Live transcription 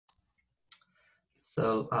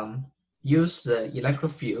So use the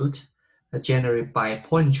electric field generated by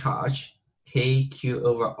point charge kq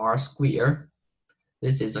over r squared.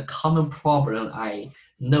 This is a common problem I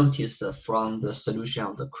noticed from the solution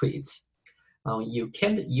of the quiz. You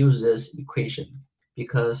can't use this equation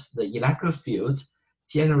because the electric field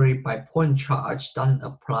generated by point charge doesn't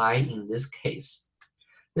apply in this case.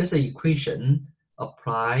 This equation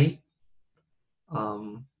apply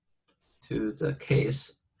to the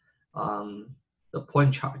case the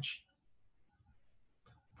point charge.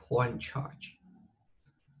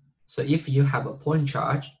 So if you have a point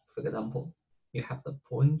charge, for example, you have the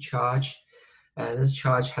point charge, and this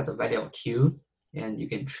charge has a value of q, and you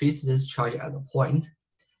can treat this charge as a point,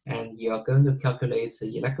 and you are going to calculate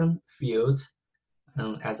the electric field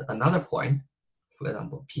at another point, for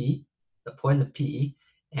example, P, the point P,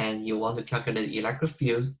 and you want to calculate the electric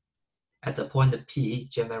field at the point P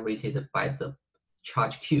generated by the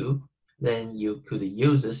charge Q, then you could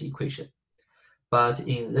use this equation. But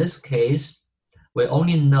in this case, we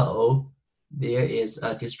only know there is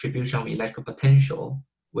a distribution of electric potential.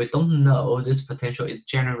 We don't know this potential is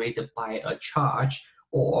generated by a charge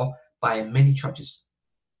or by many charges.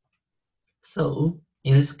 So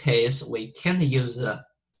in this case, we can't use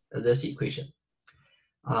this equation.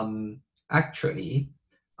 Actually,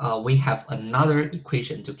 we have another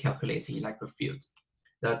equation to calculate the electric field.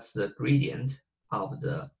 That's the gradient of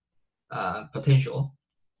the potential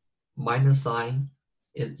minus sign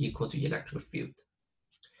is equal to electric field.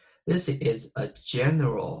 This is a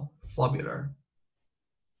general formula,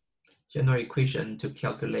 general equation to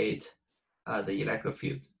calculate the electric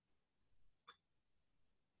field.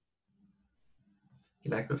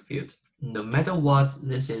 No matter what,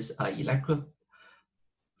 this is an electric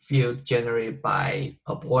field generated by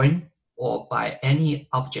a point or by any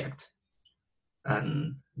object,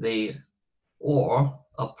 and they all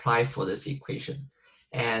apply for this equation.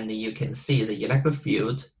 And you can see the electric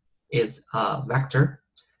field is a vector,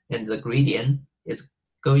 and the gradient is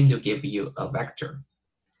going to give you a vector.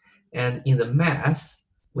 And in the math,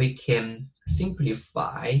 we can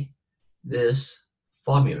simplify this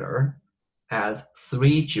formula as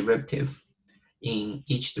 3 derivatives in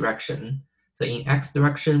each direction. So in x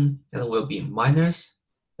direction, that will be minus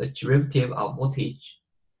the derivative of voltage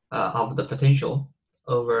of the potential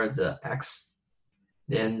over the x.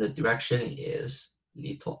 Then the direction is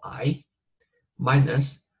little I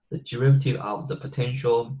minus the derivative of the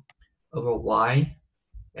potential over y,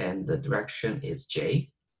 and the direction is j,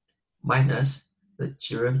 minus the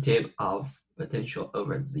derivative of potential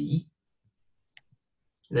over z,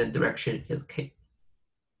 then direction is k.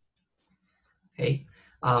 Okay,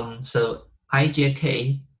 so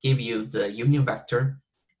ijk give you the unit vector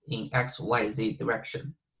in x, y, z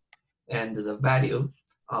direction, and the value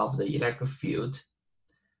of the electric field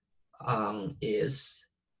is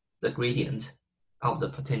the gradient of the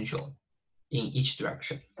potential in each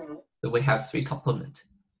direction. So we have 3 components.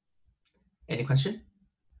 Any question?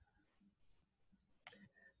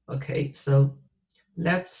 Okay, so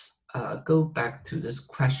let's go back to this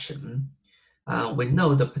question. We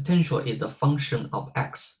know the potential is a function of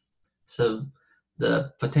x. So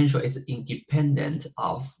the potential is independent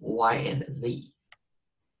of y and z.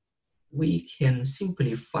 We can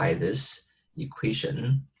simplify this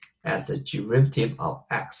equation as a derivative of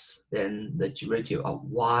x, then the derivative of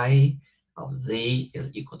y of z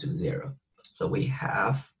is equal to 0. So we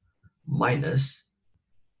have minus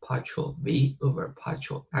partial v over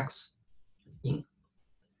partial x in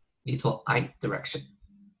little I direction.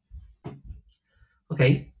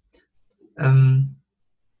 Okay,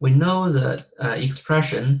 we know the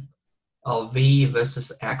expression of v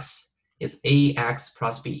versus x is ax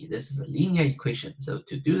plus b. This is a linear equation, so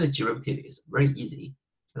to do the derivative is very easy.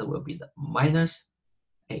 That will be the minus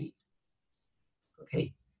a.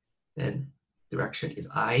 Okay, then direction is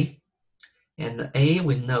I, and the a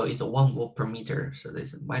we know is 1 volt per meter, so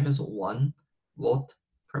this is minus 1 volt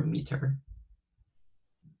per meter.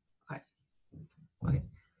 I. Okay,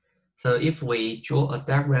 so if we draw a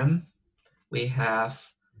diagram, we have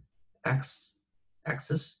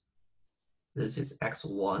x-axis. This is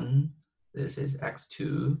x1, this is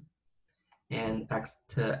x2, and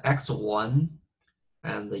x1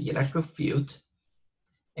 and the electric field,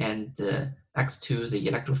 and x2 the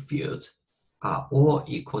electric field are all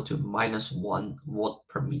equal to minus 1 volt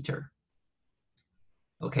per meter.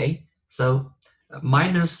 Okay, so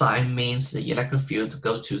minus sign means the electric field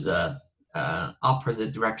go to the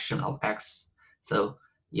opposite direction of x. So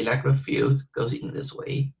electric field goes in this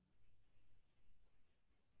way.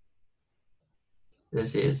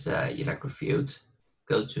 This is electric field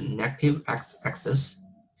go to negative x-axis,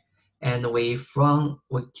 And we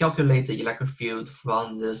calculate the electric field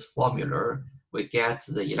from this formula. We get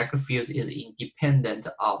the electric field is independent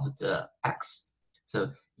of the x.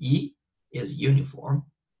 So E is uniform.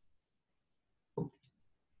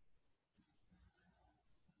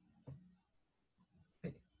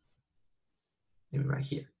 Maybe right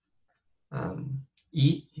here.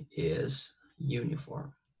 E is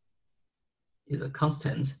uniform, is a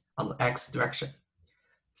constant on the x direction.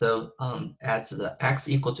 So at the x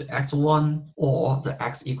equal to x1 or the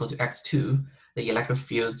x equal to x2, the electric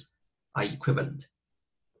field are equivalent.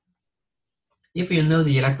 If you know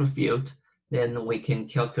the electric field, then we can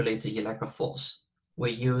calculate the electric force.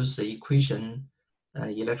 We use the equation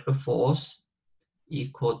electric force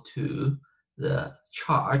equal to the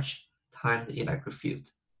charge times the electric field.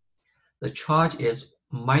 The charge is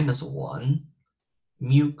 -1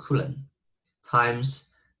 mu coulomb times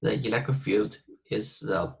the electric field is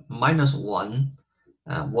 -1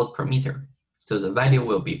 volt per meter. So the value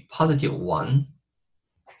will be +1.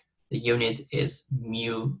 The unit is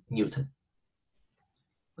mu Newton.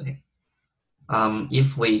 Okay.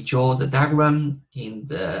 If we draw the diagram in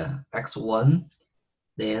the x1,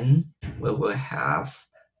 then we will have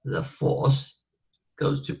the force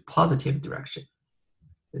goes to positive direction.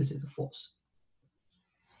 This is the force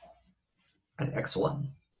at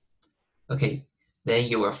x1. Okay, then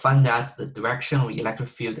you will find that the direction of the electric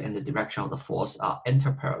field and the direction of the force are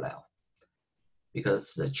antiparallel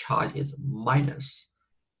because the charge is minus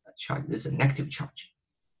charge. This is a negative charge.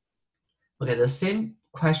 Okay, the same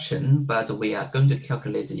question, but we are going to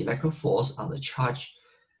calculate the electric force on the charge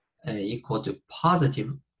equal to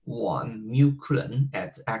 +1 mu coulomb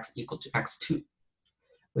at x equal to x2.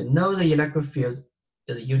 We know the electric field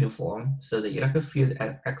is uniform, so the electric field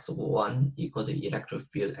at x1 equal to the electric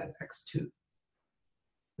field at x2.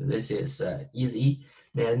 This is easy.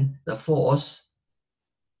 Then the force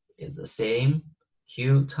is the same,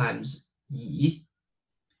 Q times E.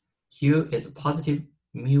 Q is positive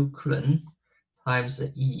mu coulomb times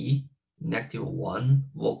E, -1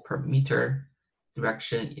 volt per meter.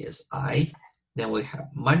 Direction is I. Then we have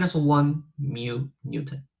 -1 mu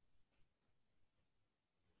Newton.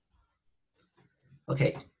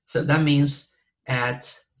 Okay, so that means at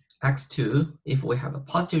x2, if we have a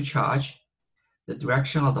positive charge, the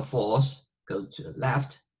direction of the force goes to the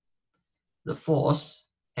left. The force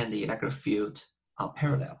and the electric field are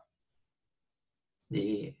parallel.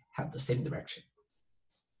 They have the same direction.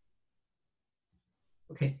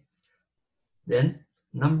 Okay. Then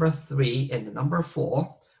number 3 and number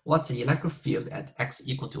 4, what's the electric field at x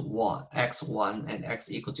equal to 1, x1 and x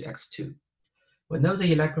equal to x2? We know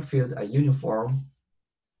the electric fields are uniform,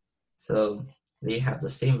 so they have the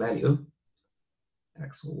same value.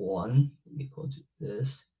 x1 equal to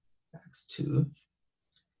this, x2.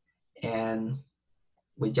 And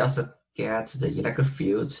we just get the electric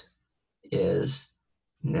field is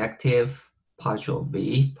negative partial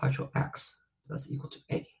V partial X. That's equal to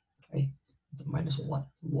A, okay? It's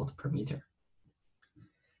 -1 volt per meter.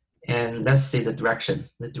 And let's see the direction.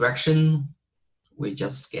 The direction we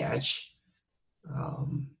just sketch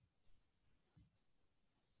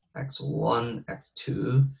x1,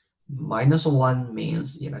 x2, -1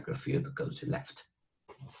 means the electric field goes to left.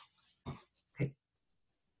 Okay.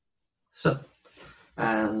 So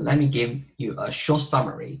let me give you a short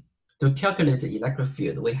summary. To calculate the electric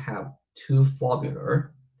field, we have two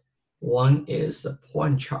formulas. One is the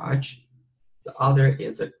point charge, the other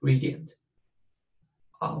is a gradient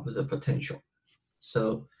of the potential.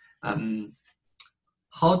 So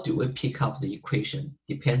how do we pick up the equation?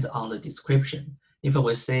 Depends on the description. If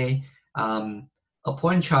we say a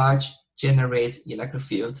point charge generates electric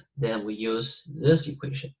field, then we use this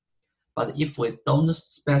equation. But if we don't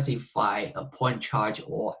specify a point charge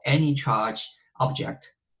or any charge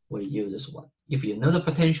object, we use this one. If you know the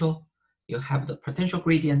potential, you have the potential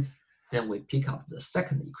gradient, then we pick up the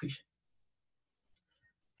second equation.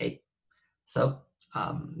 Okay, so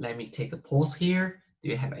let me take a pause here. Do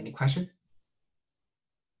you have any question?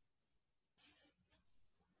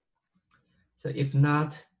 So if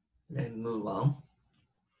not, then move on.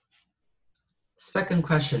 Second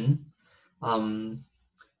question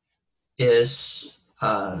is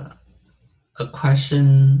a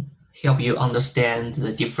question help you understand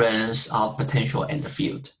the difference of potential and the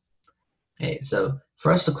field. Okay, so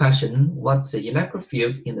first question, what's the electric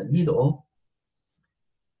field in the middle?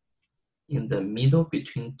 In the middle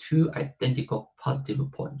between two identical positive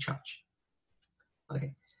point charge.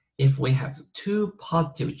 Okay, if we have two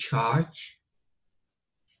positive charge,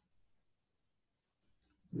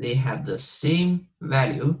 they have the same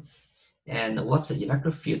value. And what's the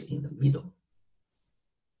electric field in the middle?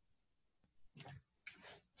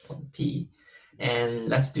 point P. And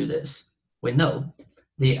let's do this. We know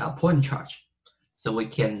they are point charge. So we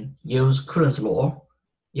can use Coulomb's law,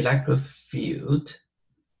 electric field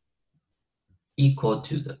equal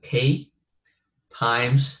to the K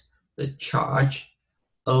times the charge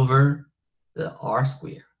over the R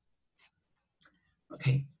square.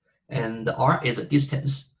 Okay, and the R is the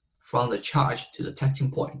distance from the charge to the testing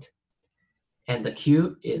point. And the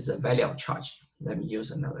Q is the value of charge. Let me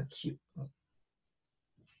use another Q.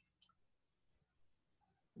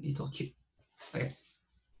 Little Q. Okay.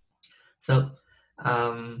 So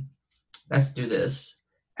let's do this.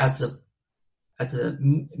 At the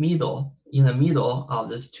middle, in the middle of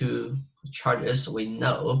these two charges, we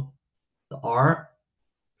know the R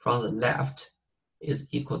from the left is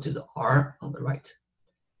equal to the R on the right.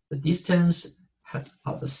 The distance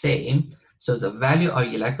are the same, so the value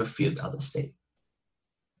of electric field are the same.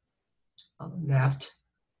 On the left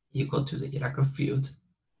equal to the electric field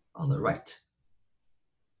on the right.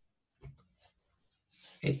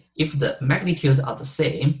 Okay. If the magnitudes are the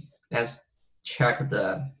same, let's check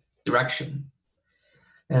the direction.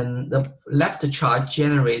 And the left charge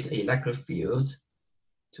generates an electric field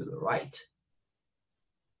to the right.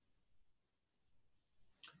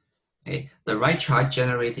 Okay. The right charge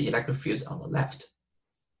generates the electric field on the left.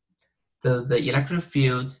 So the electric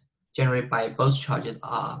field generated by both charges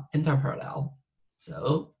are interparallel.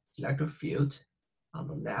 So electric field on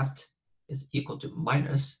the left is equal to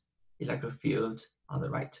minus electric field on the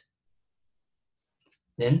right.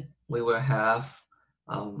 Then we will have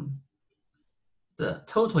the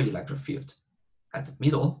total electric field at the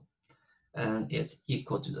middle, and it's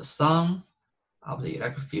equal to the sum of the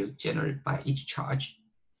electric field generated by each charge.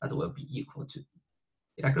 That will be equal to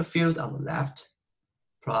electric field on the left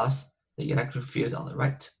plus the electric field on the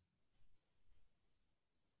right.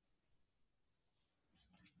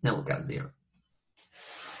 Then we'll get 0.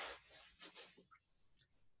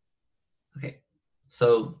 Okay,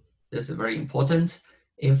 so this is very important.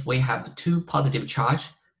 If we have two positive charge,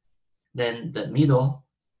 then the middle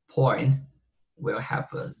point will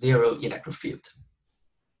have a 0 electric field.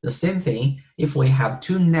 The same thing, if we have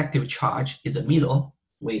two negative charge in the middle,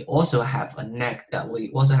 we also have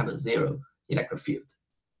a 0 electric field.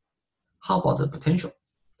 How about the potential?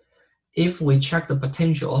 If we check the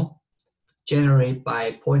potential generated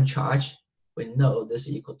by point charge, we know this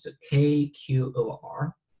is equal to KQ over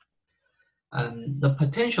R. The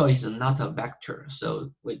potential is not a vector,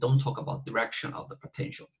 so we don't talk about direction of the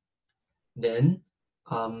potential. Then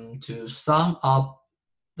to sum up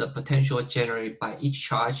the potential generated by each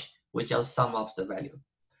charge, we just sum up the value.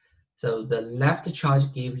 So the left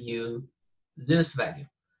charge gives you this value.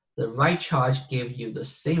 The right charge gives you the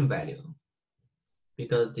same value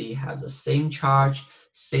because they have the same charge,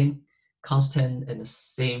 same constant, and the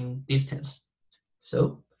same distance.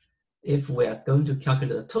 So if we are going to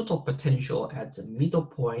calculate the total potential at the middle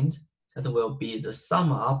point, that will be the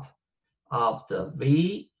sum up of the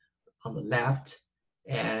V on the left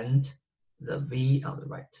and the V on the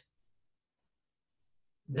right.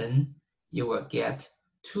 Then you will get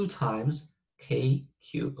 2 times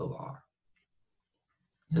KQ over R.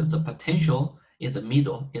 So the potential in the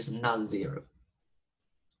middle is not 0.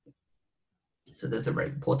 So that's very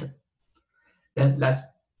important. Then let's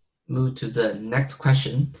move to the next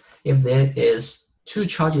question. If there is two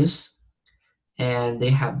charges and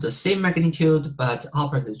they have the same magnitude but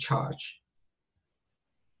opposite charge,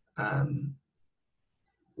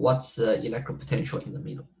 what's the electric potential in the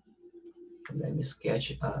middle? Let me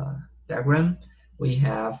sketch a diagram. We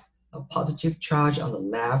have a positive charge on the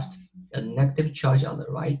left, a negative charge on the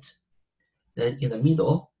right. Then in the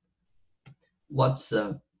middle, what's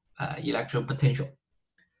the electric potential?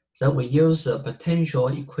 So we use a potential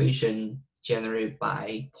equation generated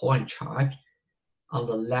by point charge. On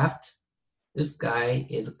the left, this guy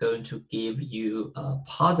is going to give you a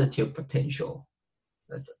positive potential.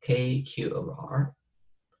 That's KQ over R.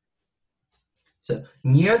 So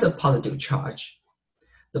near the positive charge,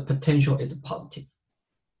 the potential is positive.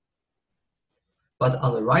 But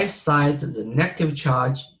on the right side, the negative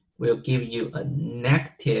charge will give you a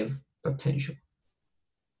negative potential.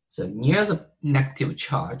 So near the negative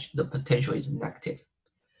charge, the potential is negative.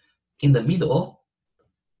 In the middle,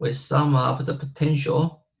 we sum up the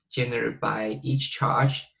potential generated by each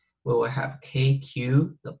charge. We will have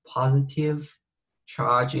KQ, the positive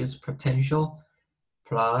charge's potential,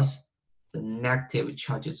 plus the negative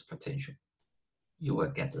charge's potential. You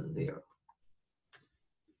will get 0.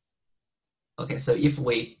 Okay, so if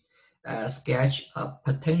we sketch a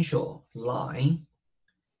potential line,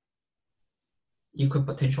 equal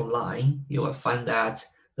potential line, you will find that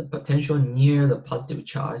the potential near the positive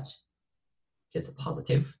charge is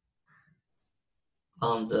positive,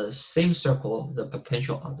 on the same circle, the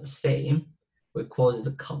potential are the same. We call it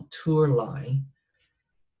the contour line.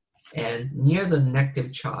 And near the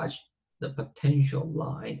negative charge, the potential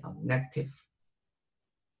line are negative.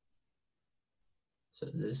 So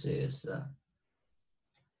this is a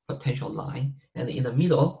potential line. And in the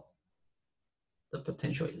middle, the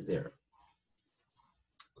potential is 0.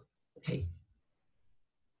 Okay.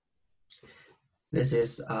 This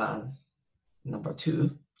is number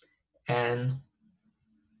 2. And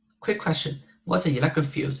quick question, what's the electric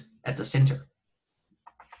field at the center?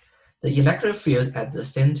 The electric field at the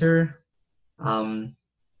center,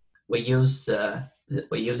 we use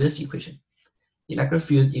this equation. Electric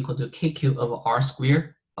field equal to kq over r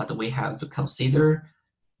squared, but we have to consider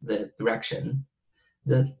the direction.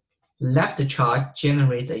 The left charge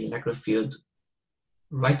generates the electric field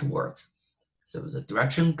rightward. So the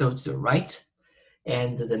direction goes to the right,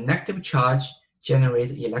 and the negative charge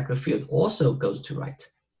generates electric field also goes to right.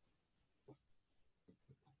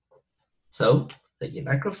 So the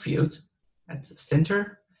electric field at the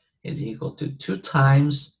center is equal to 2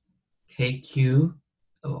 times kq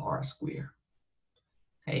over r squared.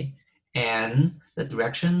 Okay, and the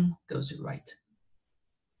direction goes to right.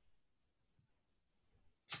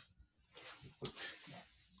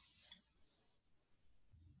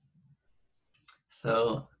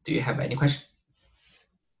 So do you have any question?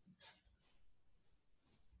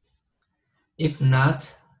 If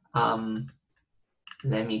not,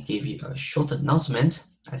 let me give you a short announcement.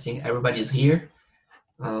 I think everybody is here.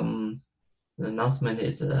 The announcement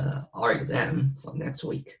is our exam for next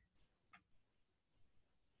week.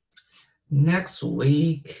 Next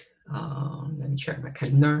week, let me check my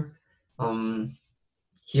calendar.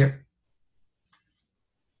 Here.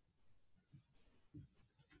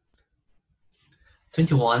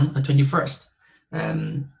 #21, 21st,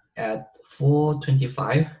 at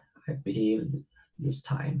 4:25, I believe this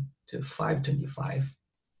time to 5:25.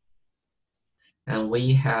 And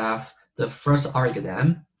we have the first hour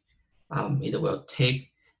exam. It will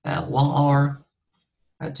take 1 hour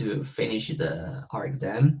to finish our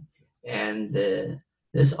exam. And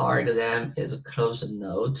this hour exam is a closed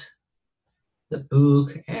note. The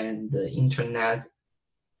book and the internet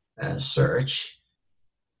search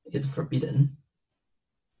is forbidden.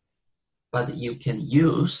 But you can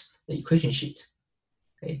use the equation sheet.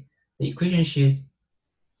 Okay, the equation sheet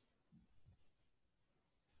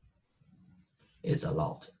is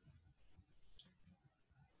allowed.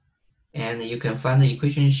 And you can find the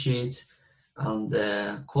equation sheet on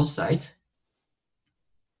the course site.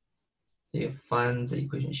 You find the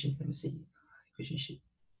equation sheet, let me see, equation sheet.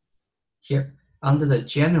 Here, under the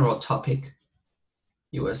general topic,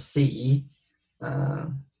 you will see,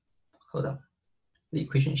 hold on, the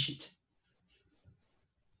equation sheet.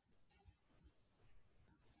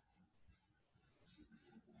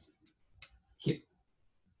 Here,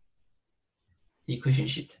 the equation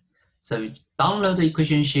sheet. So you download the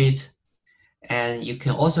equation sheet, and you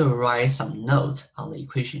can also write some notes on the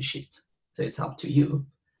equation sheet. So it's up to you.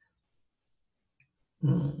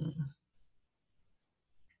 Let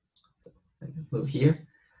me move here.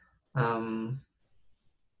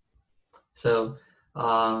 So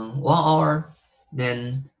 1 hour,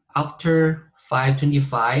 then after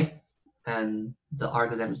 5:25, and the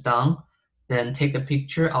algorithm is done, then take a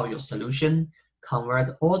picture of your solution,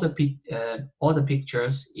 convert all the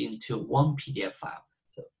pictures into one PDF file.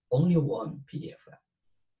 So only one PDF file.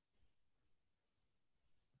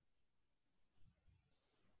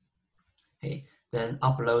 Okay, then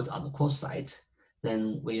upload on the course site.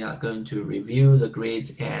 Then we are going to review the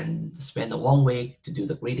grades and spend 1 week to do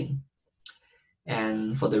the grading.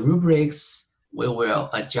 And for the rubrics, we will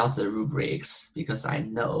adjust the rubrics because I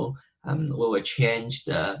know we will change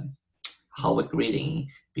how we're grading,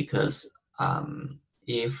 because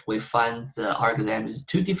if we find the exam is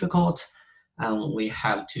too difficult, we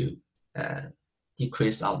have to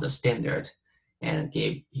decrease the standard and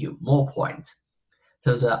give you more points.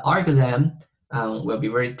 So the exam will be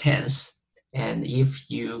very tense, and if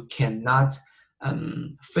you cannot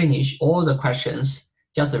finish all the questions,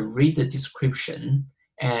 just read the description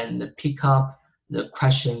and pick up the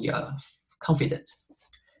question you're confident.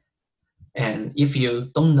 And if you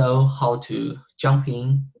don't know how to jump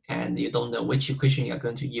in and you don't know which equation you're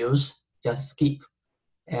going to use, just skip.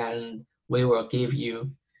 And we will give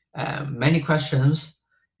you many questions,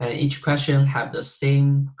 and each question have the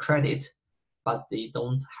same credit, but they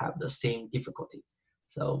don't have the same difficulty.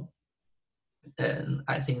 So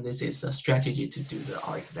I think this is a strategy to do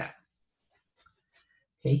our exam.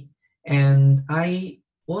 Okay, and I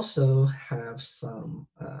also have some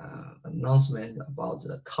announcement about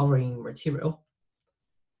the covering material.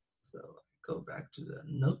 So go back to the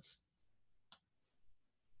notes.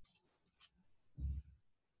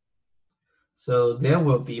 So there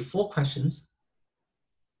will be 4 questions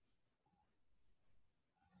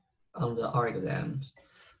on our exam.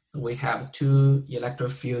 We have 2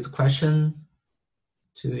 electric field questions.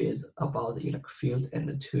 2 is about the electric field,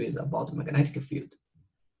 and 2 is about the magnetic field.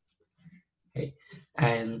 Okay,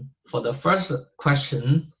 and for the first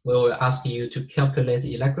question, we will ask you to calculate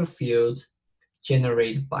the electric field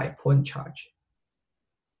generated by point charge.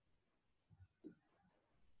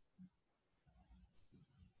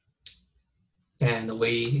 And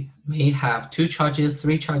we may have 2 charges,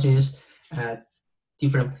 3 charges at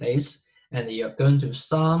different places, and you're going to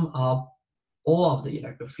sum up all of the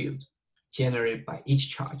electric field generated by each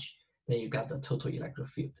charge. Then you got the total electric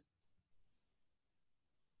field.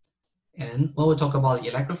 And when we talk about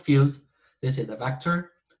electric field, this is a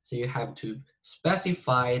vector, so you have to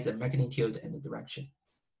specify the magnitude and the direction.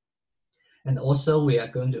 And also, we are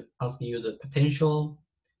going to ask you the potential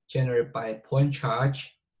generated by point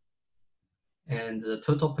charge and the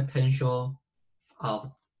total potential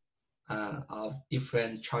of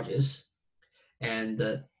different charges and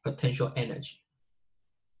the potential energy.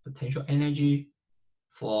 Potential energy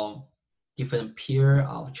for different pair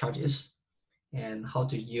of charges and how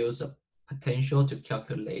to use the potential to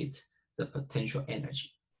calculate the potential energy.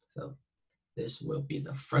 So this will be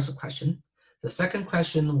the first question. The second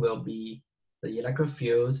question will be the electric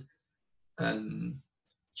field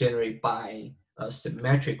generated by a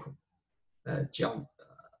symmetric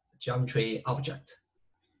geometry object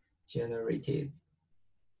generated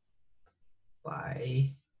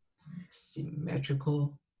by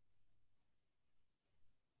symmetrical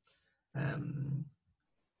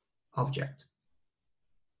object.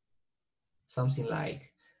 Something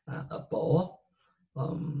like a ball,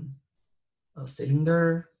 a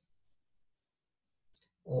cylinder,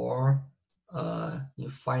 or an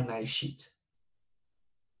infinite sheet.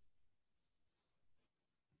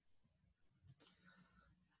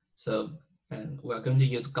 So, and we're going to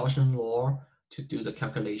use Gaussian law to do the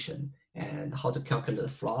calculation and how to calculate the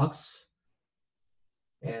flux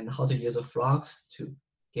and how to use the flux to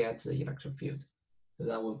get the electric field. So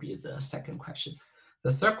that will be the second question.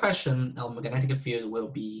 The third question of magnetic field will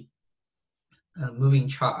be a moving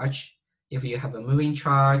charge. If you have a moving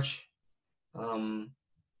charge,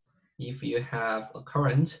 if you have a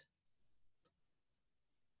current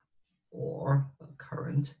or a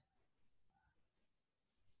current,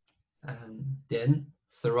 and then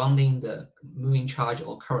surrounding the moving charge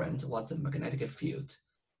or current, what's the magnetic field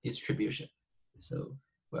distribution? So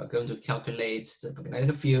we're going to calculate the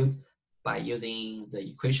magnetic field by using the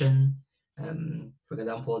equation. For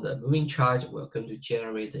example, the moving charge, we're going to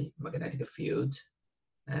generate a magnetic field,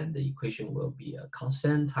 and the equation will be a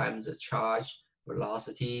constant times the charge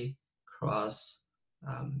velocity cross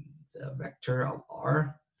the vector of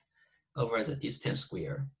r over the distance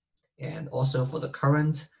square. And also for the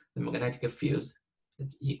current, the magnetic field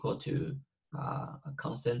is equal to a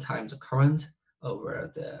constant times the current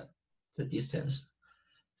over the distance.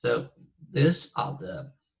 So these are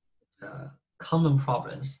the common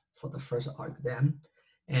problems for the first exam.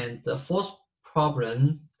 And the fourth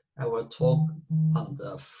problem I will talk on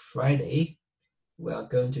the Friday. We are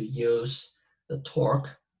going to use the torque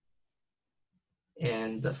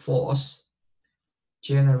and the force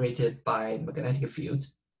generated by magnetic field.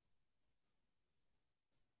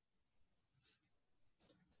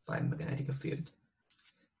 On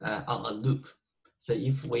a loop. So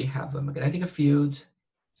if we have a magnetic field,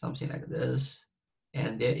 something like this,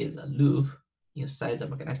 and there is a loop inside the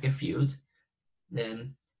magnetic field,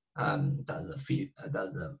 then does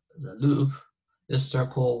the loop, this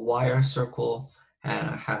circle, wire circle,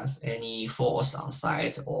 has any force on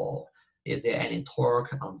site, or is there any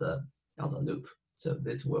torque on the loop? So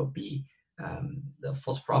this will be the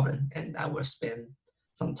fourth problem, and I will spend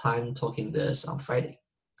some time talking this on Friday.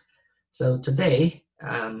 So today,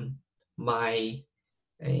 my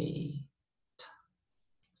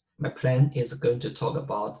plan is going to talk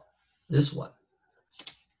about this one.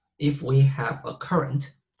 If we have a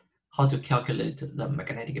current, how to calculate the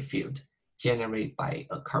magnetic field generated by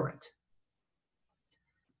a current.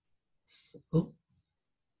 So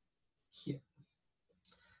here,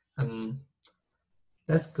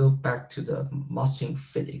 let's go back to the Mastering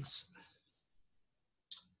physics.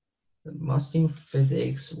 The Mastering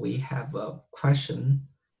physics, we have a question.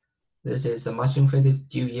 This is a Mastering physics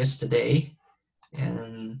due yesterday,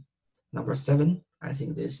 and number 7. I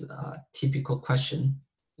think this is a typical question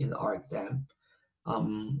in our exam.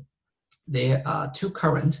 There are 2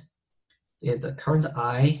 current. There's a current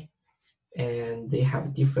I, and they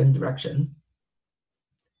have different direction.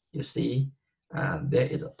 you see there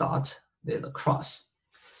is a dot, there's a cross.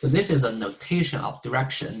 So this is a notation of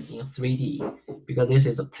direction in 3D. Because this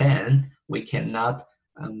is a plane, we cannot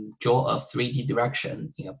draw a 3D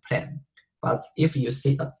direction in a plane. But if you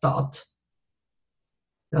see a dot,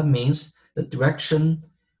 that means the direction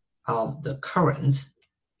of the current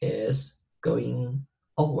is going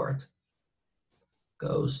outward,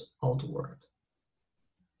 goes outward.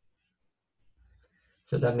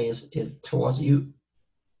 So that means it's towards you.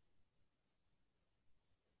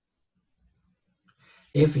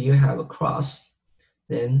 If you have a cross,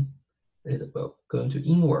 then it's going to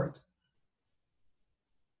inward.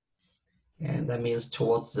 And that means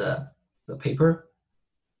towards the paper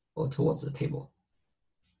or towards the table.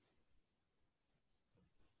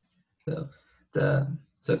 So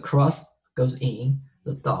the cross goes in,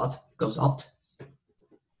 the dot goes out.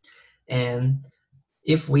 And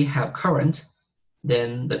if we have current,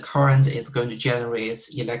 then the current is going to generate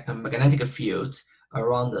electromagnetic field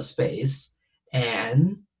around the space.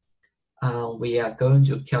 And we are going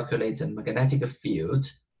to calculate the magnetic field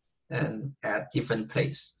at different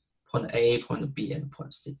places, point A, point B, and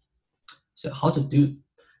point C. So how to do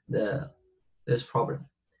this problem?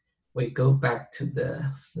 We go back to the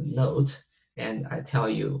note, and I tell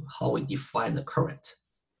you how we define the current.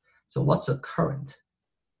 So what's a current?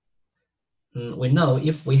 We know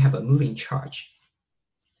if we have a moving charge,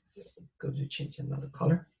 go to change another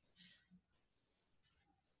color.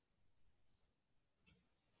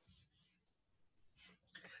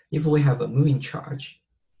 If we have a moving charge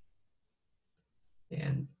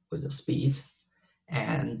and with a speed,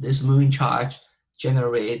 and this moving charge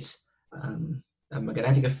generates a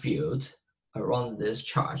magnetic field around this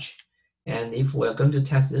charge. And if we're going to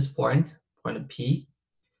test this point P,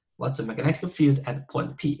 what's the magnetic field at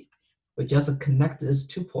point P? We just connect these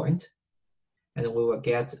 2 points, and we will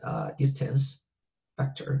get a distance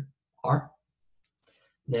vector r.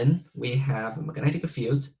 Then we have a magnetic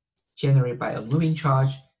field generated by a moving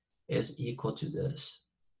charge is equal to this.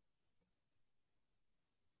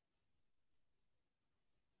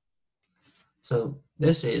 So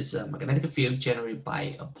this is a magnetic field generated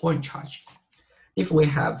by a point charge. If we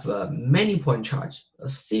have many point charge, a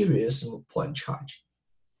series of point charge,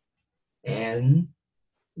 and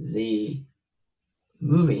the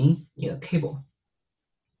moving in a cable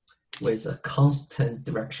with a constant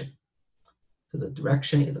direction. So the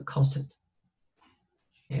direction is a constant.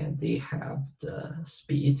 And they have the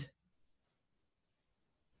speed.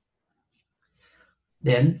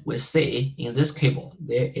 Then we say in this cable,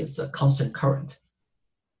 there is a constant current.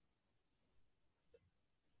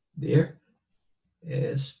 There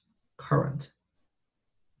is current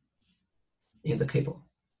in the cable.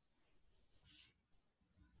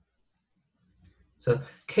 So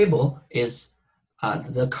cable is,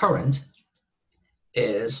 the current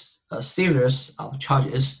is a series of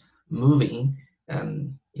charges moving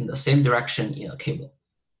in the same direction in a cable.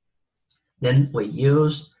 Then we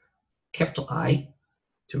use capital I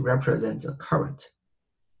to represent the current.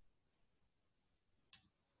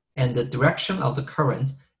 And the direction of the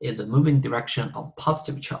current is the moving direction of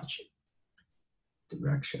positive charge.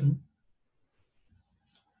 Direction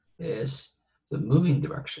is the moving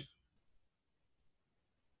direction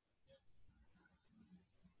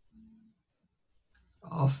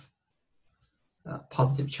of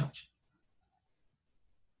positive charge.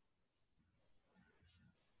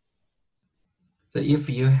 So if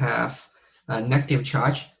you have a negative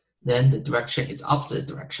charge, then the direction is opposite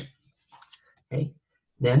direction. Okay.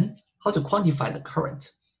 Then how to quantify the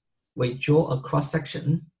current? We draw a cross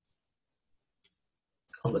section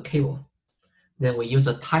on the cable. Then we use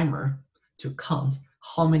a timer to count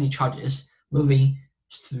how many charges moving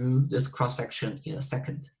through this cross section in a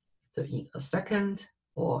second. So in a second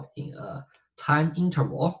or in a time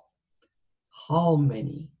interval, how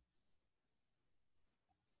many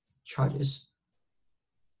charges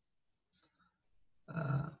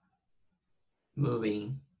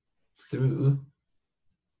moving through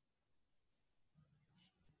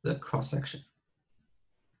the cross section.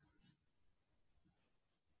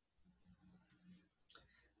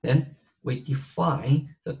 Then we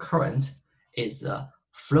define the current is the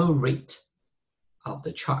flow rate of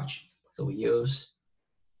the charge. So we use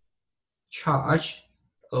charge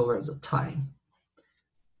over the time.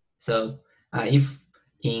 So if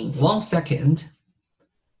in 1 second,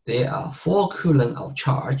 there are 4 coulomb of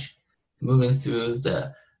charge moving through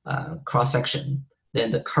the cross section,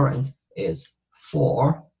 then the current is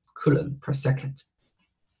 4 coulomb per second.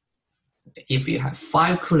 If you have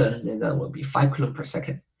 5 coulomb, then that will be 5 coulomb per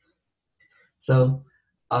second. So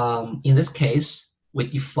in this case, we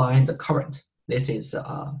define the current. This is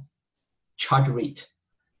charge rate.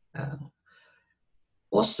 Uh,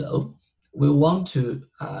 Also, we want to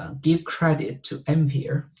give credit to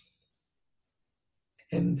Ampere.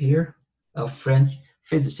 Ampere, a French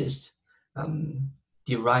physicist,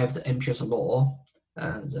 derived Ampere's law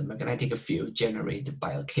and the magnetic field generated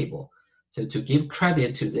by a cable. So to give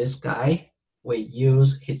credit to this guy, we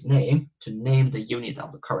use his name to name the unit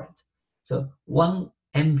of the current. So 1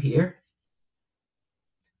 ampere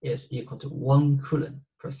is equal to 1 coulomb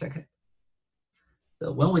per second.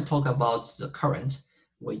 So when we talk about the current,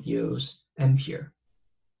 we use ampere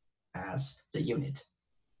as the unit.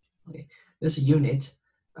 Okay. This unit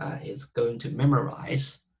is going to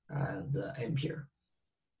memorize the ampere.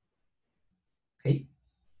 Okay,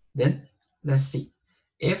 then let's see.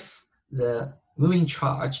 If the moving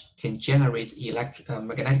charge can generate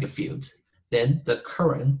magnetic field, then the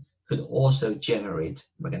current could also generate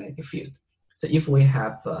magnetic field. So if we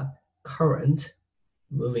have a current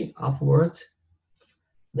moving upward,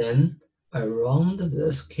 then around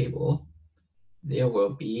this cable, there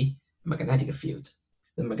will be magnetic field.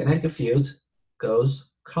 The magnetic field goes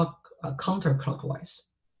counterclockwise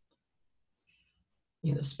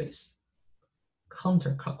in the space,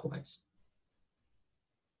 counterclockwise.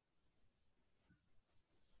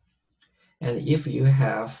 And if you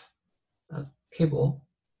have a cable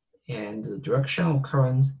and the direction of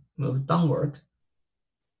current move downward,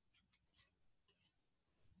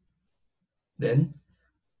 then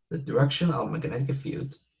the direction of magnetic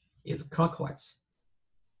field is clockwise.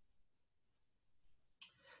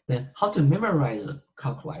 Then how to memorize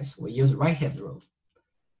clockwise? We use right-hand rule.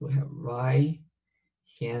 We have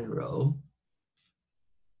right-hand rule.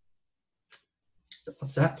 So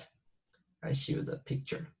what's that? I show you the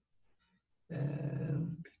picture.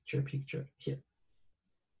 Picture here.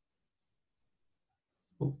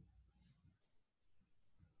 Ooh.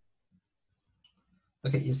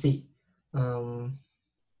 Okay, you see. Hold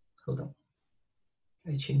on.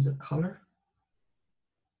 I change the color.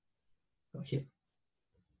 Oh, here.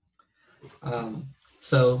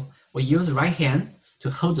 So we use the right hand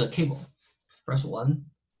to hold the cable. First one.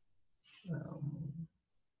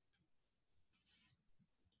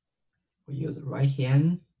 We use the right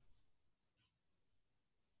hand,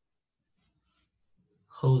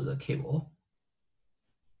 hold the cable.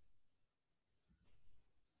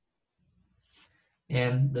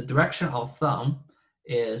 And the direction of thumb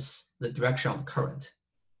is the direction of current.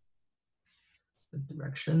 The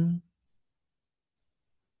direction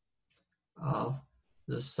of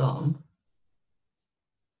the thumb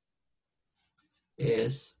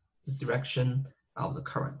is the direction of the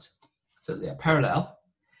current. So they are parallel.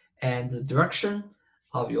 And the direction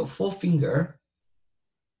of your forefinger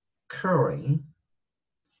curling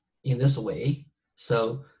in this way.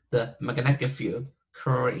 So the magnetic field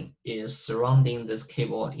curling is surrounding this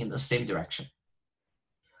cable in the same direction.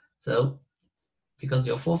 So because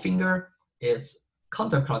your forefinger is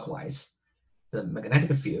counterclockwise, the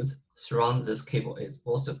magnetic field surrounding this cable is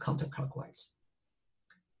also counterclockwise.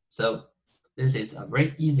 So this is a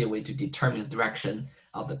very easy way to determine the direction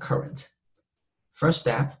of the current. First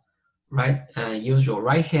step, use your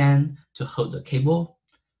right hand to hold the cable.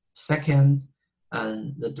 Second,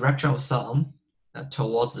 the direction of thumb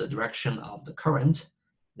towards the direction of the current.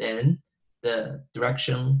 Then the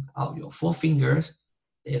direction of your forefinger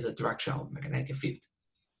is the direction of magnetic field.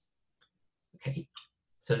 Okay,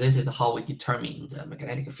 so this is how we determine the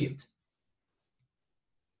magnetic field.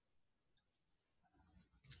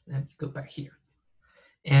 Let's go back here.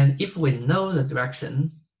 And if we know the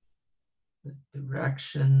direction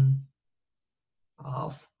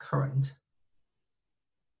of current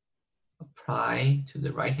apply to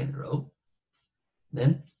the right-hand rule,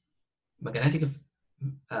 then magnetic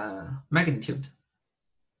magnitude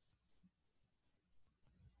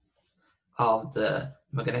of the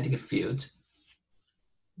magnetic field,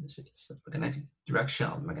 this is the magnetic direction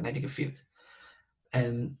of magnetic field,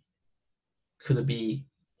 and could be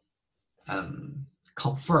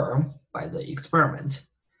confirmed by the experiment.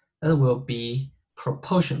 That will be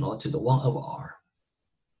proportional to the 1/r.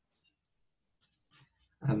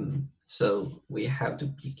 So we have to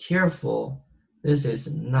be careful. This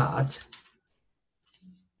is not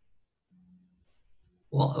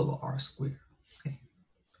 1/r squared. Okay.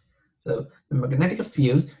 So the magnetic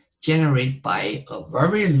field generated by a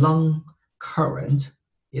very long current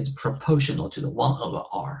is proportional to the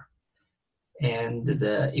 1/r. And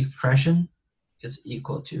the expression is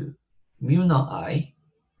equal to mu naught I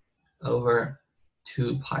over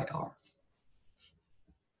 2πr.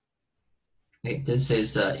 Okay, this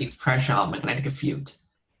is the expression of magnetic field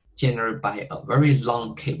generated by a very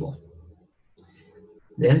long cable.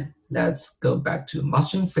 Then let's go back to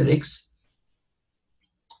Mastering Physics.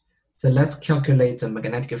 So let's calculate the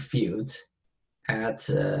magnetic field at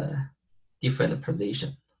different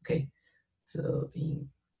position. Okay, so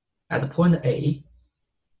at point A,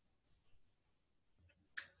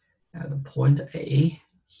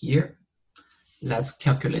 here, let's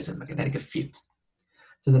calculate the magnetic field.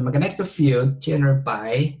 So the magnetic field generated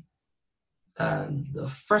by the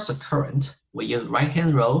first current, we use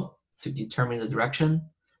right-hand rule to determine the direction.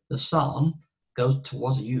 The sum goes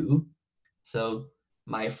towards U. So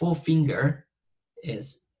my forefinger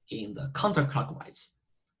is in the counterclockwise.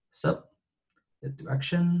 So the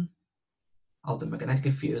direction of the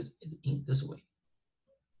magnetic field is in this way.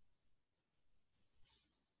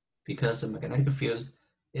 Because the magnetic field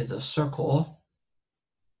is a circle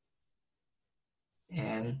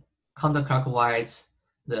and counterclockwise,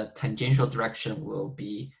 the tangential direction will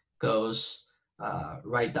be goes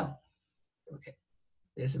right down. Okay,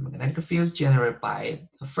 this is magnetic field generated by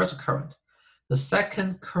the first current. The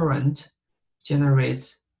second current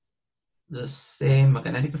generates the same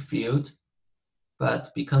magnetic field, but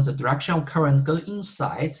because the direction of current goes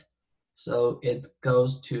inside, so it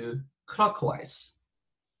goes to clockwise.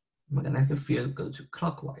 Magnetic field goes to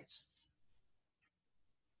clockwise.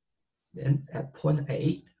 Then at point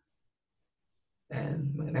A,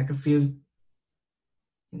 and magnetic field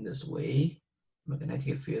in this way,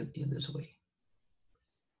 magnetic field in this way.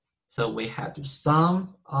 So we have to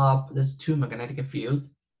sum up these two magnetic fields.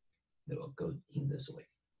 They will go in this way.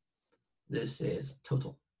 This is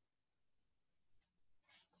total.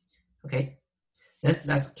 Okay, then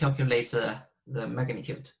let's calculate the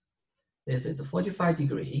magnitude. This is 45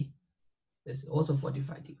 degree. This is also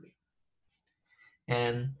 45 degree.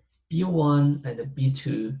 And B1 and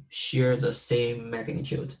B2 share the same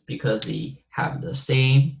magnitude because they have the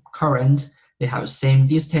same current, they have the same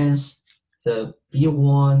distance. So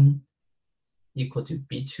B1 equal to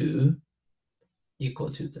B2 equal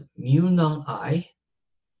to the mu non I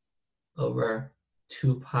over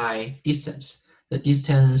 2 pi distance. The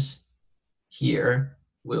distance here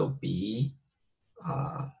will be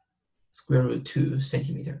square root 2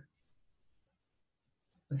 centimeter.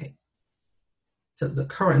 Okay. So the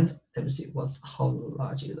current, let me see how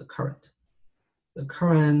large is the current. The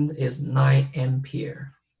current is 9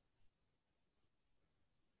 ampere.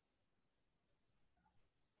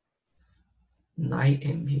 9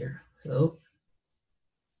 ampere. So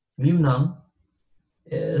mu non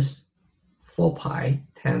is 4 pi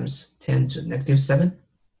times 10 to the negative 7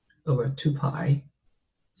 over 2 pi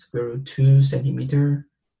square root 2 centimeter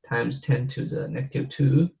times 10 to the negative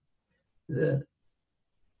 2. The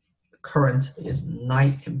current is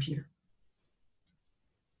 9 ampere.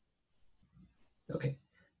 Okay,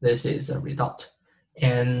 this is a result.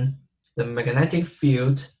 And the magnetic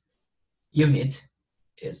field unit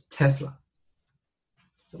is Tesla.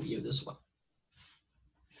 So we use this one.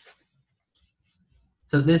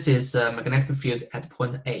 So this is a magnetic field at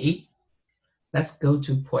point A. Let's go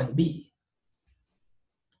to point B.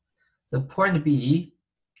 The point B,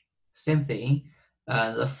 same thing.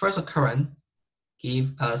 The first current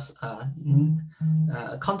give us a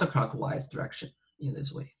counterclockwise direction in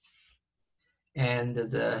this way. And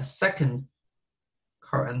the second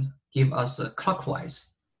current give us a clockwise.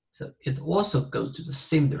 So it also goes to the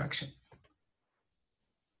same direction.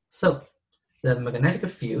 So the magnetic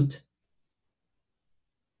field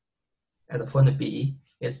at the point B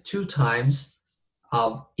is 2 times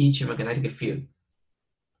of each magnetic field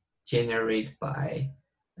generated by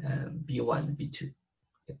B1, B2.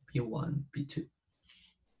 B1, B2.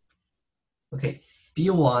 Okay,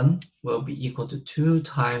 B1 will be equal to 2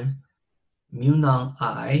 times mu non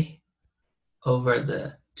I over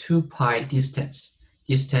the 2 pi distance.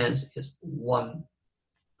 Distance is 1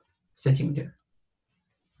 centimeter.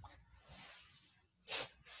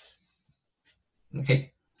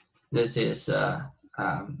 Okay, this is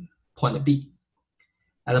point B.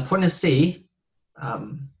 At the point C,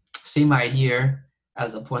 same idea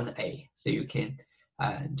as the point A. So you can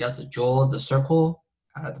just draw the circle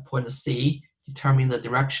at the point C, determine the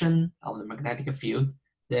direction of the magnetic field,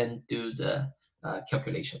 then do the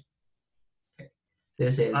calculation. Okay.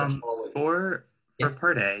 This is for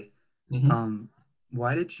part A.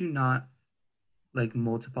 Why did you not like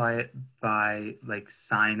multiply it by like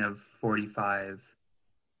sine of 45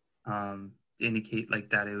 to indicate like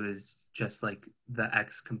that it was just like the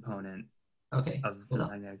x component of the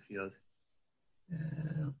magnetic field?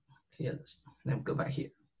 Okay, let me go back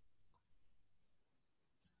here.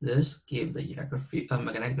 This gives the electric field,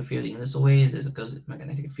 magnetic field in this way. This goes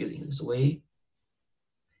magnetic field in this way.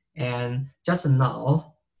 And just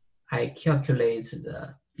now, I calculate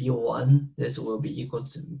the B1. This will be equal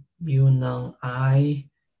to mu non I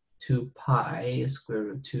 2 pi square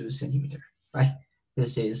root 2 centimeter, right?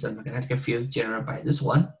 This is a magnetic field generated by this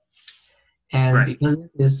one. And right. because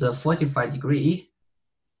it's a 45 degree,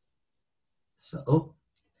 so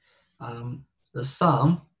the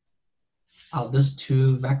sum of these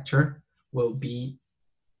two vector will be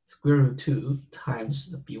square root 2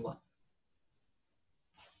 times the B1.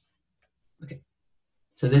 Okay,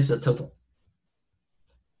 so this is the total.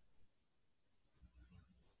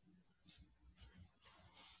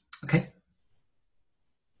 Okay.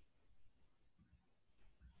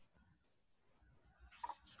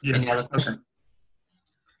 Yeah. Any other question? Okay.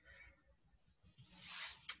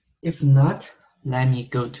 If not, let me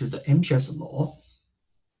go to the Ampere's law.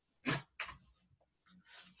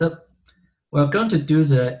 So we're going to do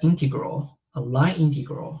the integral, a line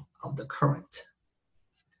integral of the current.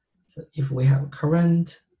 So if we have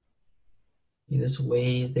current in this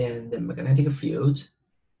way, then the magnetic field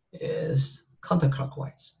is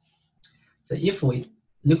counterclockwise. So if we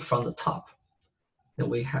look from the top, then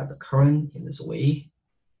we have the current in this way,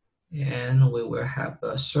 and we will have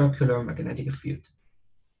a circular magnetic field.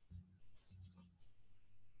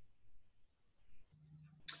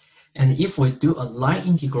 And if we do a line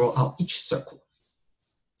integral of each circle,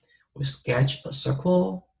 we sketch a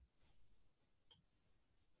circle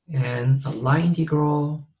and a line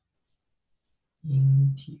integral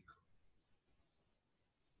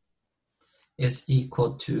is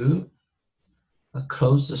equal to a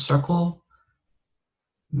closed circle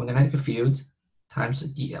magnetic field times the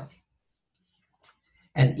dl.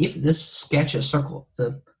 And if this sketch a circle,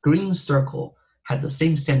 the green circle has the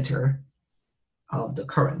same center of the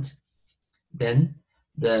current, then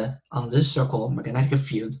on this circle magnetic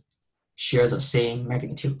field share the same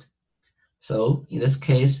magnitude. So in this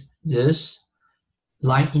case, this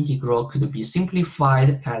line integral could be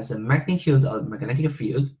simplified as the magnitude of the magnetic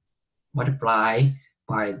field multiplied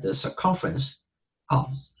by the circumference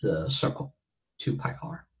of the circle, 2 pi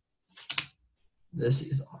r. This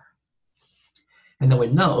is r. And we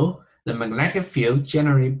know the magnetic field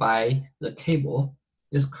generated by the cable,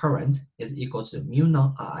 this current is equal to mu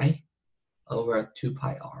naught I over 2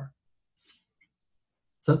 pi r.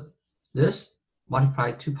 So this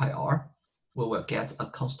multiplied 2 pi r, we will get a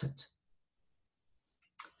constant.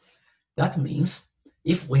 That means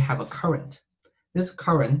if we have a current, this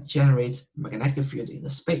current generates magnetic field in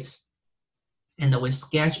the space. And we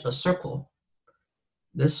sketch a circle.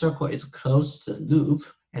 This circle is closed loop,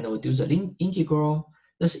 and we do the integral.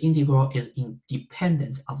 This integral is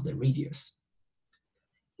independent of the radius.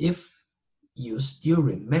 If you still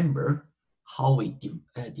remember how we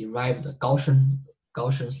derive the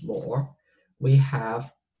Gaussian's law, we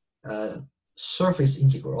have a surface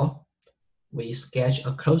integral. We sketch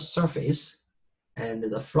a closed surface, and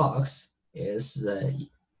the flux is the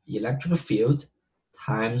electric field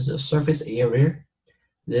times the surface area.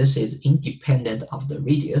 This is independent of the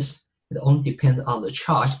radius. It only depends on the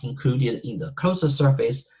charge included in the closed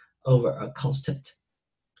surface over a constant.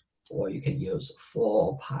 Or you can use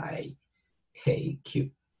 4 pi k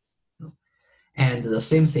cube. And the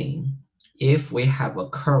same thing, if we have a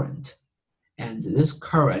current, and this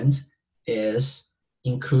current is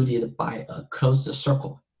included by a closed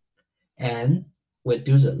circle, and we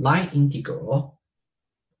do the line integral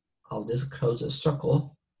of this closed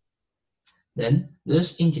circle, then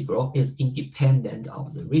this integral is independent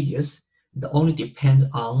of the radius. It only depends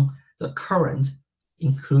on the current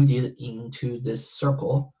included into this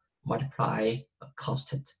circle multiply a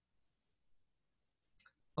constant.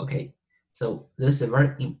 Okay, so this is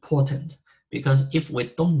very important because if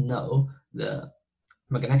we don't know the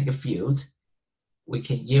magnetic field, we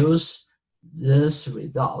can use this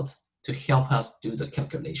result to help us do the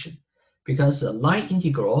calculation, because the line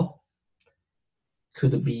integral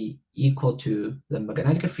could be equal to the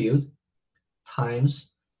magnetic field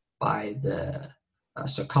times by the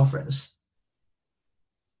circumference.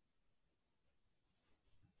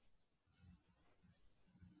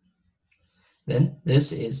 Then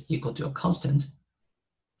this is equal to a constant.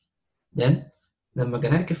 Then the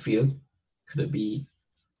magnetic field could be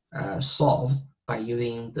solved by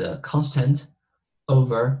using the constant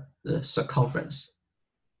over the circumference.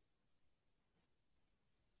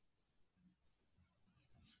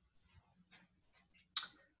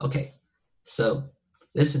 Okay, so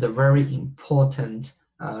this is a very important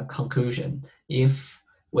conclusion. If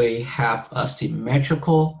we have a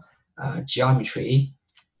symmetrical geometry,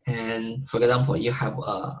 and for example, you have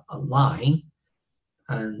a line,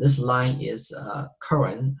 and this line is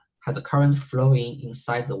current, has a current flowing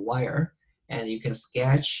inside the wire, and you can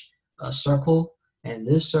sketch a circle, and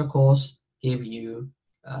these circles give you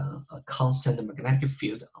a constant magnetic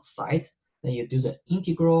field outside. then you do the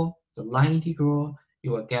integral, the line integral,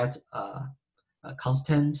 you will get a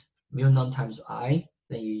constant mu naught times I.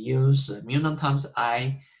 Then you use mu naught times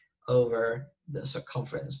I over the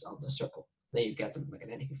circumference of the circle. Then you get the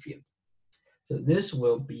magnetic field. So this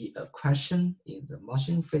will be a question in the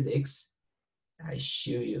motion physics. I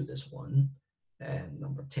show you this one. And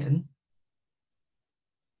number 10.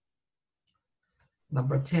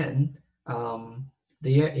 Number 10,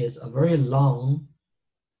 there is a very long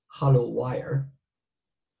hollow wire.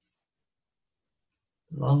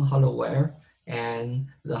 And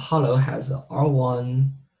the hollow has a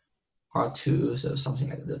R1, R2, so something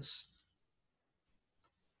like this.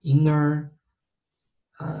 Inner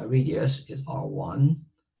radius is R1,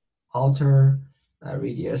 outer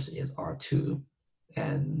radius is R2,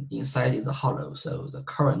 and inside is a hollow, so the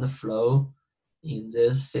current flow in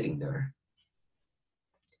this cylinder.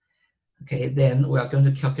 Okay, then we are going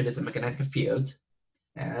to calculate the magnetic field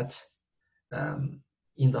at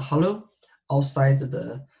in the hollow, outside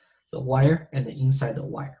the wire, and inside the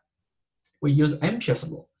wire. We use Ampere's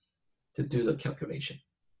law to do the calculation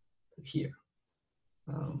here.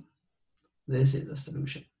 This is the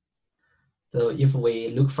solution. So if we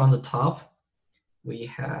look from the top, we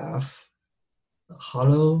have the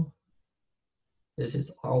hollow. This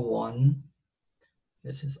is R1.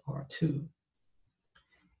 This is R2.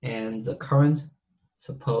 And the current,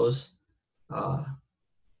 suppose,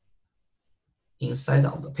 inside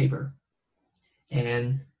of the paper.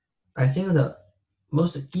 And I think the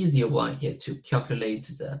most easy one is to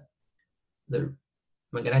calculate the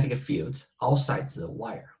magnetic field outside the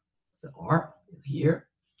wire. The R is here,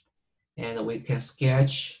 and we can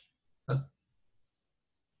sketch a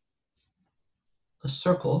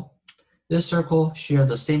circle. This circle shares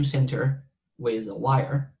the same center with the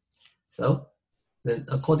wire. So then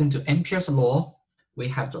according to Ampere's law, we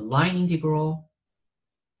have the line integral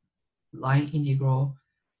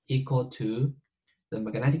equal to the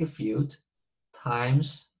magnetic field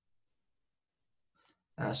times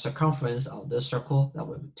circumference of the circle, that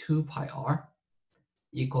will be 2 pi r,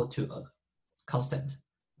 equal to a constant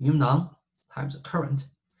mu naught times the current.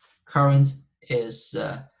 Current is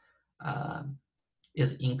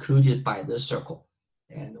included by the circle,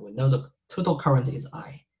 and we know the total current is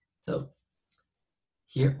I. So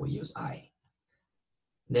here we use I.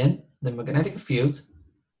 Then the magnetic field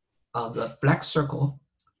on the black circle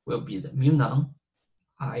will be the mu naught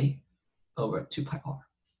I over 2 pi r.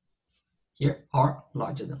 Here R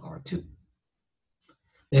larger than R2.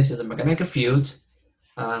 This is the magnetic field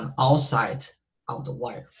outside of the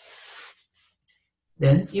wire.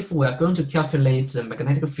 Then if we are going to calculate the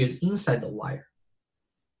magnetic field inside the wire,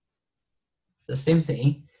 the same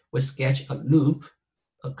thing, we sketch a loop,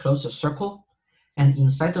 a closed circle, and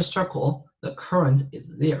inside the circle, the current is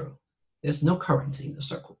 0. There's no current in the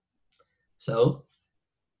circle. So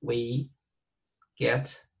we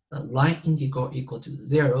get the line integral equal to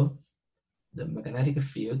 0. The magnetic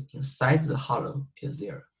field inside the hollow is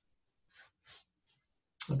 0.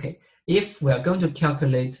 Okay, if we are going to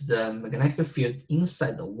calculate the magnetic field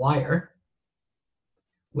inside the wire,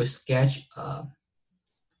 we sketch a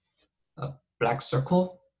black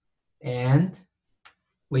circle, and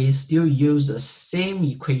we still use the same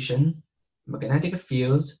equation, magnetic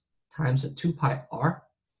field times 2 pi r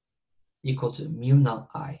equal to mu naught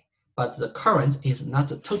I. But the current is not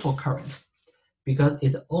the total current, because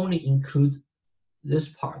it only includes this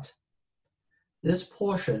part. This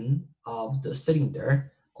portion of the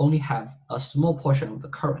cylinder only have a small portion of the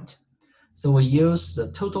current. So we use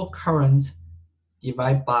the total current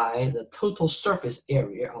divided by the total surface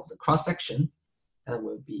area of the cross-section. That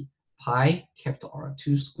will be pi capital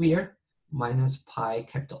R2 squared minus pi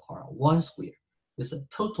capital R1 squared. This is a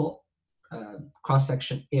total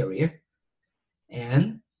cross-section area.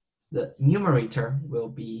 And the numerator will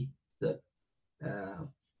be the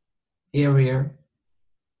area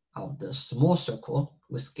of the small circle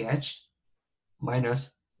we sketched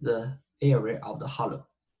minus the area of the hollow.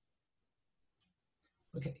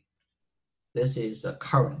 Okay, this is the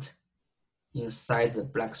current inside the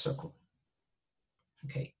black circle.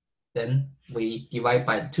 Okay, then we divide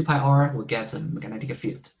by the 2 pi r, we get a magnetic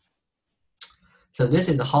field. So this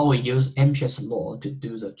is how we use Ampere's law to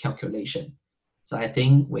do the calculation. So I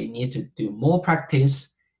think we need to do more practice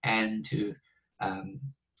and to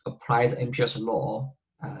apply the Ampere's law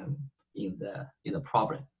in the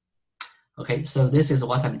problem. Okay, so this is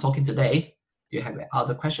what I'm talking today. Do you have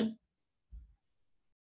other question?